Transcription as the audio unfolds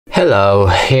Hello,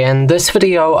 in this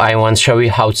video I want to show you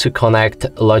how to connect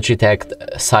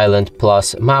Logitech Silent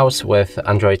Plus mouse with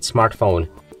Android smartphone.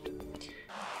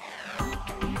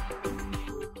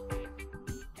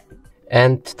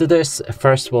 And to this,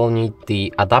 first we'll need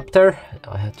the adapter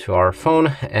to our phone,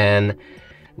 and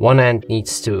one end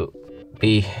needs to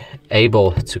be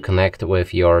able to connect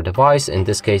with your device. In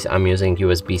this case I'm using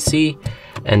USB-C,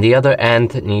 and the other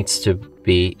end needs to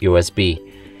be USB.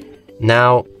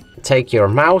 Now take your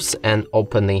mouse and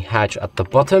open the hatch at the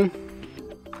bottom.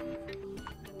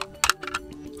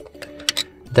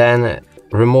 Then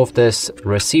remove this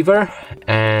receiver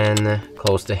and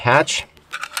close the hatch.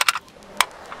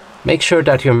 Make sure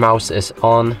that your mouse is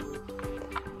on,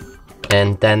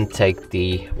 and then take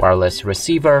the wireless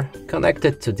receiver, connect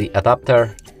it to the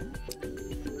adapter,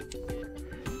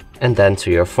 and then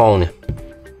to your phone.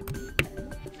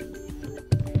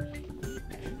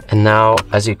 And now,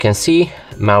 as you can see,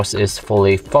 mouse is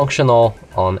fully functional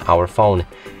on our phone.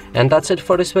 And that's it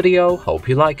for this video. Hope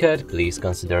you like it. Please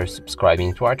consider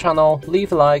subscribing to our channel,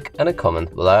 leave a like and a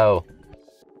comment below.